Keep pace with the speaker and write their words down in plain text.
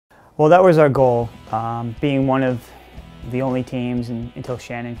Well, that was our goal, being one of the only teams until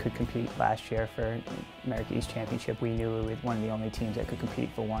Shannon could compete last year for America East Championship. We knew we were one of the only teams that could compete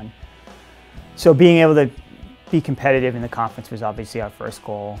for one. So being able to be competitive in the conference was obviously our first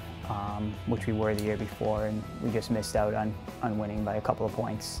goal, which we were the year before, and we just missed out on winning by a couple of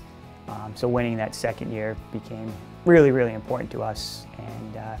points. So winning that second year became really, really important to us,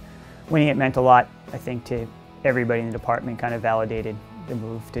 and winning it meant a lot, I think, to everybody in the department. Kind of validated the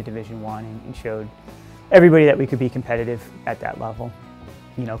move to Division I and showed everybody that we could be competitive at that level.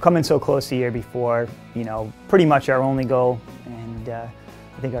 You know, coming so close the year before, you know, pretty much our only goal, and I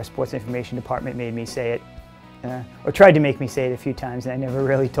think our sports information department made me say it, or tried to make me say it a few times, and I never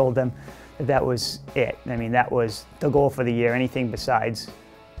really told them that that was it. I mean, that was the goal for the year. Anything besides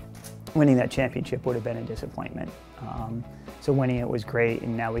winning that championship would have been a disappointment. So winning it was great,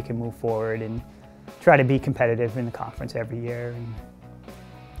 and now we can move forward and try to be competitive in the conference every year, and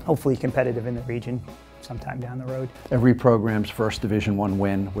hopefully competitive in the region sometime down the road. Every program's first Division I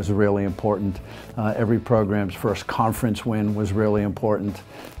win was really important. Every program's first conference win was really important.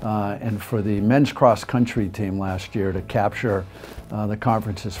 And for the men's cross country team last year to capture the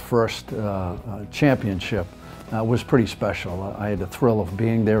conference's first championship was pretty special. I had the thrill of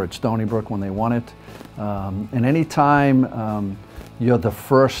being there at Stony Brook when they won it. And any time you're the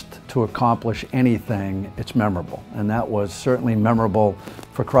first to accomplish anything, it's memorable. And that was certainly memorable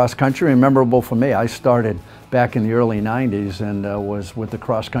for cross country and memorable for me. I started back in the early 90s and was with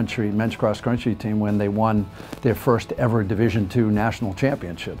the men's cross country team when they won their first ever Division II national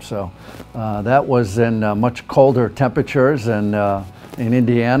championship. So that was in much colder temperatures and in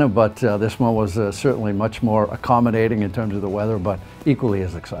Indiana, but this one was certainly much more accommodating in terms of the weather, but equally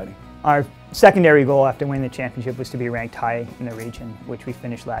as exciting. Our secondary goal after winning the championship was to be ranked high in the region, which we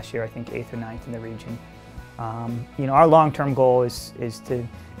finished last year, I think 8th or 9th in the region. You know, our long-term goal is to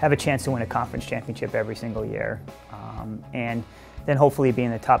have a chance to win a conference championship every single year, and then hopefully be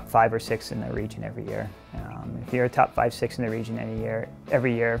in the top 5 or 6 in the region every year. If you're a top 5, 6 in the region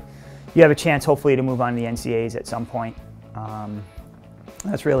every year, you have a chance hopefully to move on to the NCAAs at some point.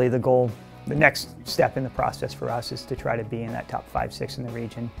 That's really the goal. The next step in the process for us is to try to be in that top 5, 6 in the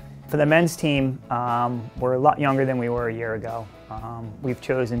region. For the men's team, we're a lot younger than we were a year ago. We've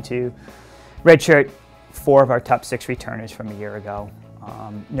chosen to redshirt 4 of our top 6 returners from a year ago,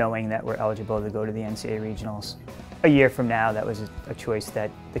 knowing that we're eligible to go to the NCAA regionals. A year from now, that was a choice that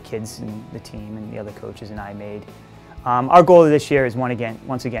the kids and the team and the other coaches and I made. Our goal this year is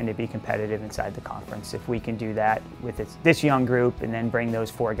once again to be competitive inside the conference. If we can do that with this young group and then bring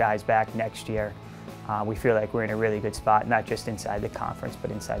those 4 guys back next year, we feel like we're in a really good spot, not just inside the conference,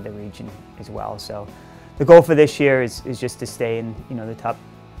 but inside the region as well. So the goal for this year is just to stay in the top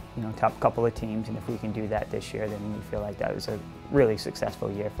couple of teams, and if we can do that this year, then we feel like that was a really successful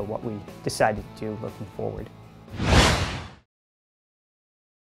year for what we decided to do looking forward.